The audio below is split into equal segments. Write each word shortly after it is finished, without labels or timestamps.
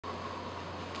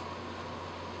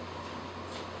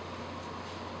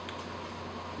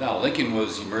Now, Lincoln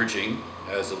was emerging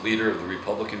as a leader of the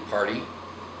Republican Party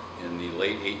in the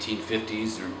late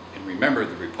 1850s, and remember,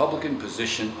 the Republican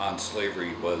position on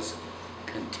slavery was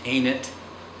contain it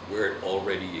where it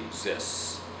already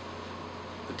exists.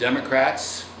 The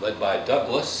Democrats, led by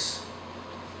Douglas,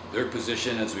 their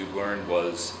position, as we've learned,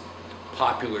 was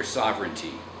popular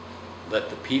sovereignty. Let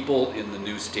the people in the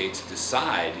new states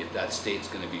decide if that state's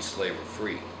going to be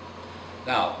slave-free.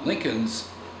 Now, Lincoln's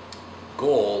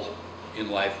goal in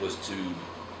life was to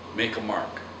make a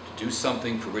mark, to do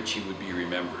something for which he would be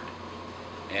remembered.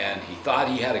 And he thought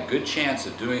he had a good chance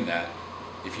of doing that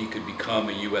if he could become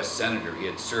a U.S. Senator. He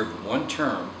had served one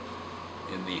term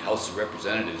in the House of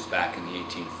Representatives back in the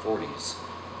 1840s.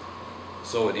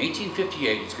 So in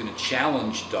 1858, he's going to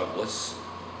challenge Douglas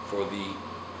for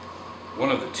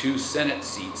one of the 2 Senate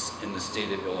seats in the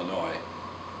state of Illinois,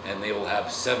 and they will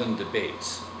have 7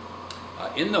 debates.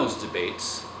 In those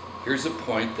debates, here's a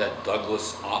point that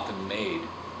Douglas often made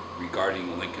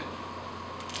regarding Lincoln.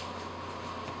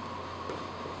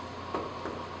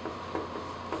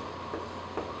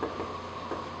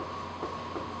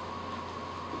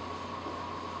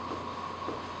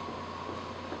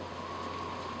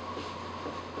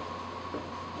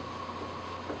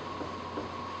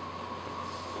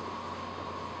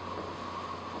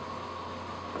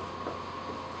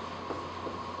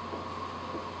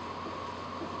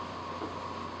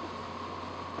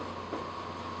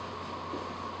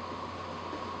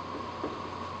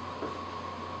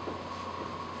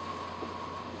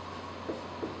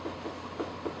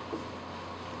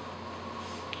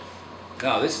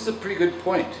 Now, this is a pretty good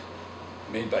point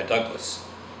made by Douglas.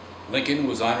 Lincoln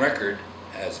was on record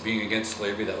as being against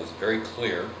slavery. That was very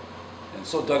clear. And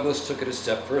so Douglas took it a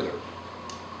step further.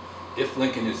 If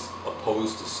Lincoln is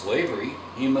opposed to slavery,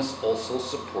 he must also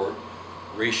support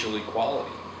racial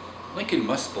equality. Lincoln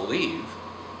must believe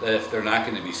that if they're not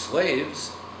going to be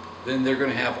slaves, then they're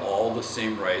going to have all the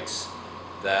same rights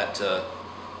that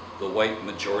the white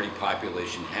majority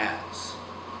population has.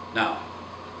 Now,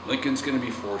 Lincoln's going to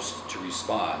be forced to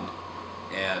respond,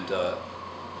 and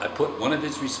I put one of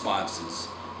his responses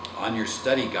on your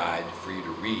study guide for you to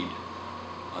read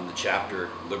on the chapter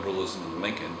Liberalism and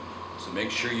Lincoln, so make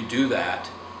sure you do that.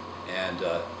 And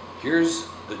here's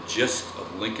the gist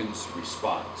of Lincoln's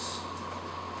response.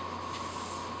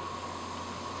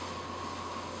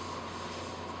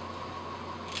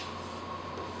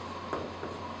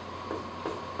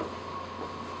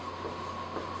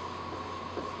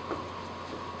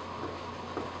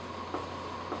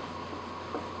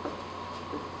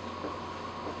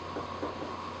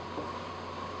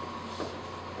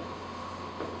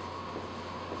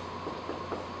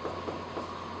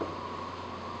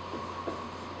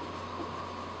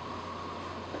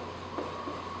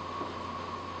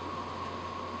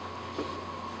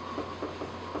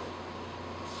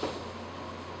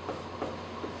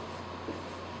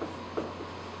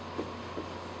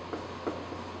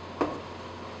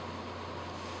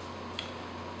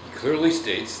 Clearly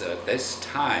states that at this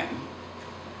time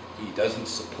he doesn't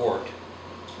support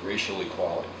racial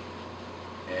equality,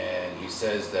 and he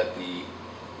says that the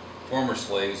former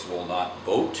slaves will not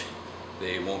vote,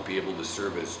 they won't be able to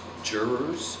serve as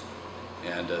jurors,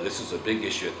 and this is a big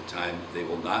issue at the time. They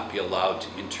will not be allowed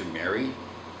to intermarry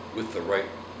with the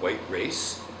white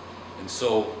race. And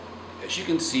so, as you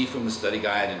can see from the study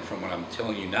guide and from what I'm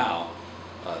telling you now,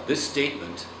 this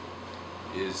statement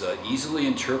is easily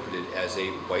interpreted as a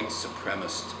white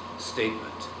supremacist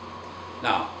statement.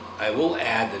 Now, I will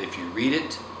add that if you read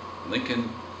it, Lincoln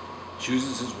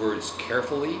chooses his words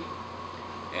carefully,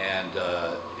 and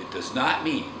it does not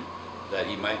mean that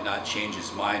he might not change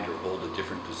his mind or hold a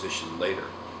different position later.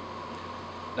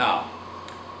 Now,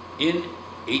 in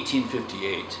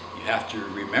 1858, you have to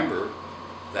remember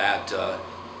that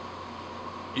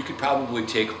you could probably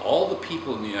take all the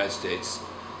people in the United States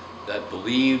that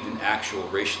believed in actual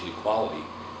racial equality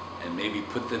and maybe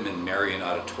put them in Marion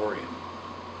Auditorium,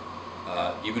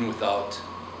 even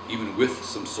with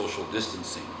some social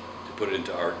distancing, to put it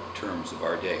into our terms of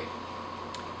our day.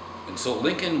 And so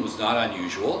Lincoln was not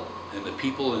unusual, and the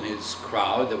people in his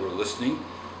crowd that were listening,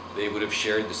 they would have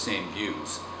shared the same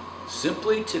views.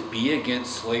 Simply to be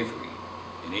against slavery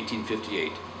in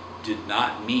 1858 did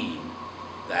not mean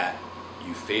that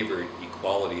you favored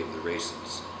equality of the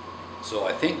races. So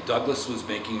I think Douglas was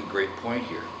making a great point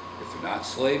here. If they're not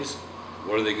slaves,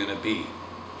 what are they going to be?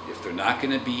 If they're not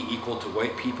going to be equal to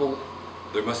white people,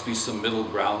 there must be some middle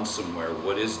ground somewhere.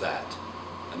 What is that?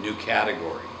 A new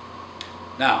category.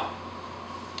 Now,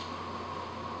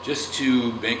 just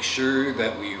to make sure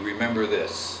that we remember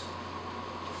this,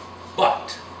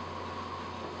 but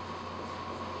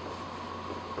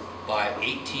by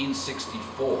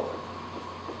 1864,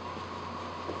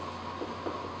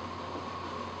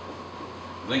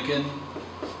 Lincoln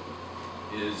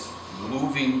is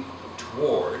moving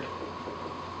toward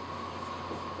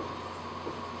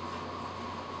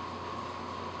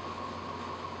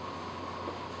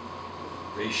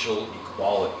racial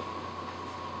equality.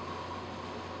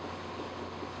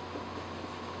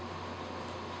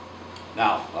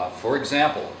 Now, for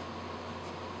example,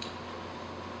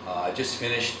 I just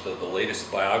finished the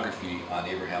latest biography on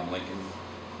Abraham Lincoln,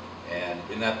 and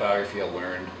in that biography I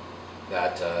learned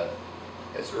that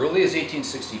as early as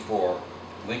 1864,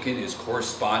 Lincoln is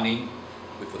corresponding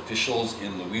with officials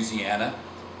in Louisiana,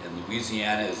 and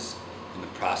Louisiana is in the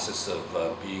process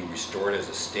of being restored as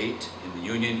a state in the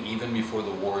Union even before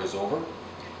the war is over.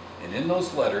 And in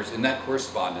those letters, in that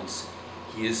correspondence,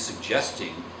 he is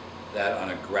suggesting that on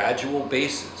a gradual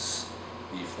basis,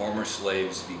 the former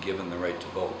slaves be given the right to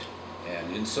vote.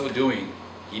 And in so doing,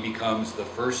 he becomes the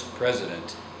first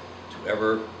president to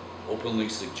ever openly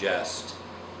suggest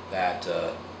that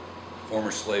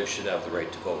former slaves should have the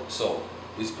right to vote. So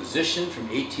his position from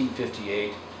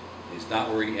 1858 is not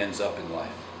where he ends up in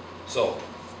life. So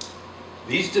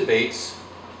these debates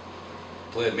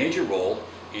play a major role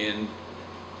in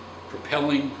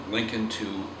propelling Lincoln to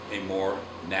a more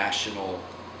national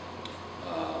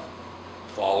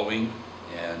following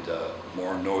and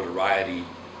more notoriety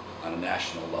on a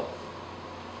national level.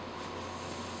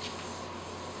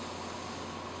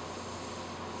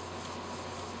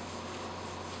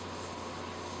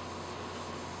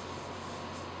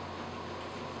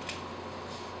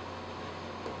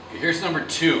 Here's number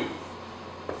 2.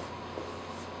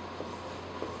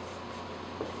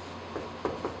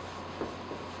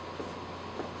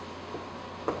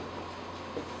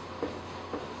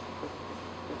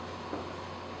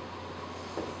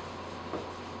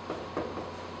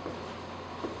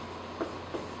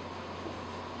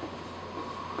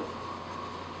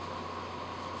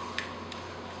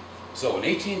 So in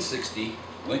 1860,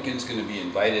 Lincoln's going to be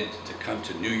invited to come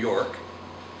to New York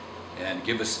and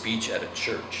give a speech at a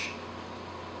church.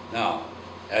 Now,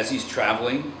 as he's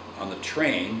traveling on the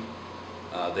train,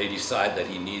 they decide that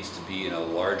he needs to be in a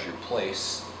larger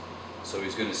place, so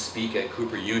he's going to speak at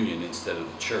Cooper Union instead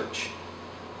of the church.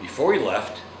 Before he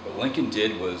left, what Lincoln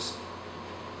did was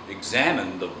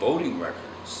examine the voting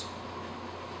records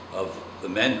of the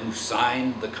men who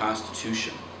signed the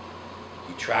Constitution.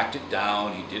 He tracked it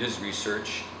down, he did his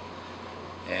research,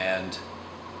 and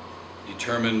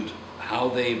determined how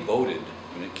they voted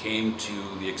when it came to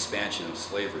the expansion of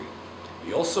slavery.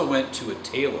 He also went to a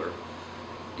tailor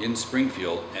in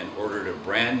Springfield and ordered a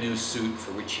brand new suit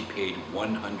for which he paid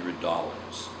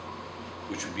 $100,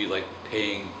 which would be like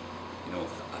paying, you know,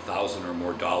 $1,000 or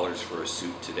more for a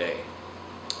suit today.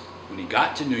 When he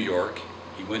got to New York,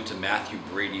 he went to Matthew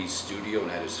Brady's studio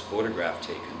and had his photograph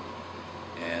taken.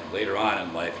 And later on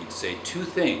in life, he'd say 2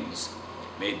 things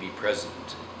made me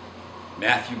president: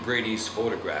 Matthew Brady's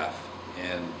photograph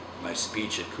and my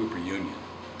speech at Cooper Union.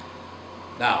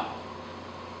 Now,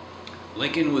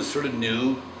 Lincoln was sort of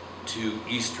new to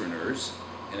Easterners,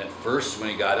 and at first when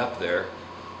he got up there,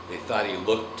 they thought he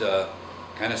looked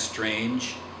kind of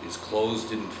strange. His clothes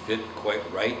didn't fit quite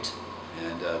right,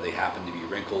 and they happened to be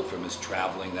wrinkled from his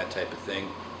traveling, that type of thing.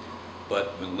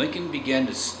 But when Lincoln began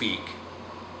to speak,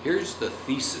 here's the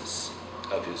thesis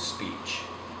of his speech.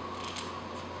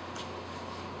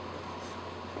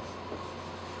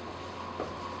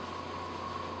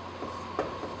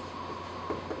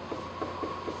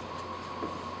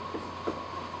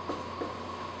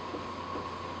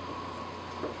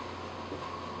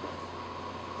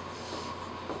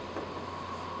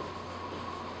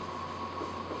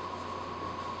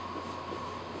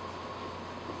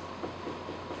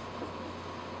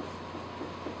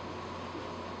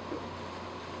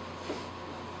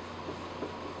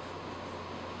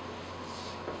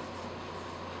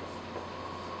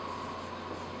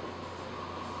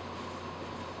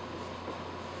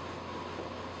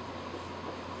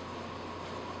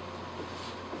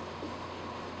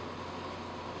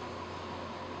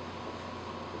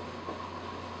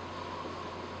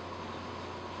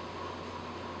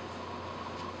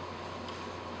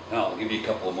 Now, I'll give you a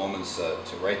couple of moments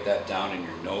to write that down in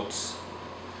your notes.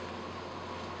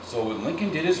 So when Lincoln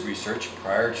did his research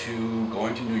prior to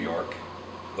going to New York,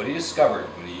 what he discovered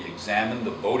when he examined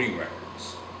the voting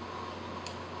records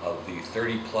of the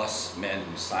 30-plus men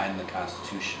who signed the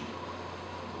Constitution,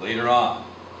 later on,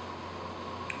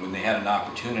 when they had an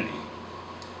opportunity,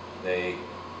 they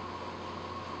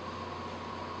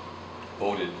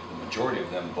voted, the majority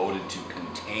of them voted to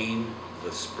contain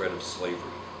the spread of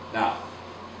slavery. Now,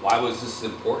 why was this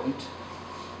important?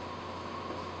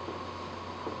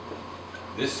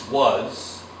 this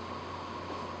was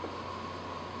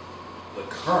the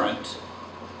current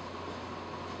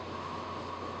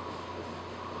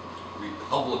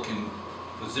Republican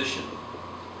position.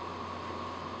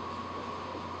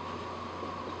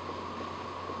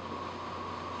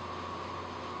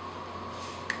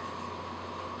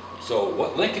 So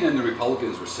what Lincoln and the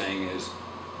Republicans were saying is,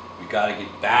 we got to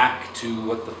get back to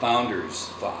what the founders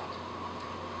thought,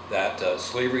 that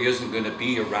slavery isn't going to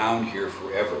be around here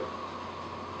forever,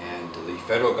 and the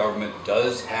federal government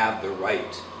does have the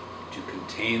right to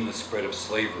contain the spread of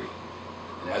slavery.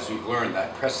 And as we've learned,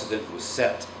 that precedent was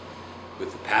set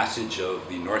with the passage of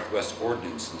the Northwest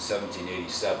Ordinance in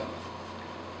 1787.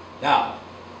 Now,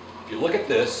 if you look at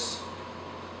this,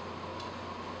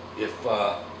 if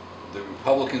the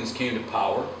Republicans came to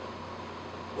power,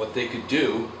 what they could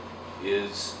do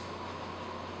is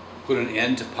put an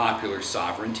end to popular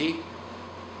sovereignty,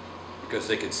 because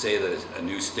they could say that a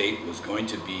new state was going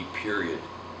to be, period,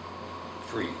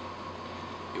 free.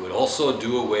 It would also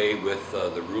do away with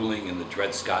the ruling in the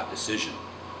Dred Scott decision,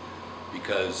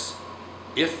 because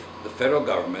if the federal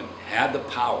government had the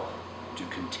power to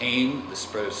contain the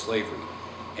spread of slavery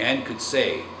and could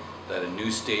say that a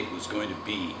new state was going to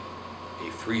be a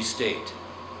free state,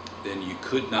 then you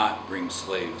could not bring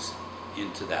slaves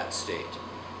into that state.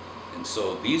 And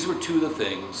so these were two of the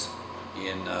things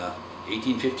in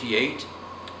 1858,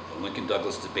 the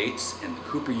Lincoln-Douglas debates and the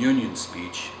Cooper Union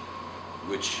speech,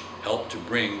 which helped to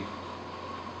bring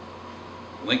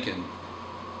Lincoln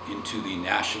into the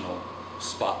national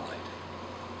spotlight.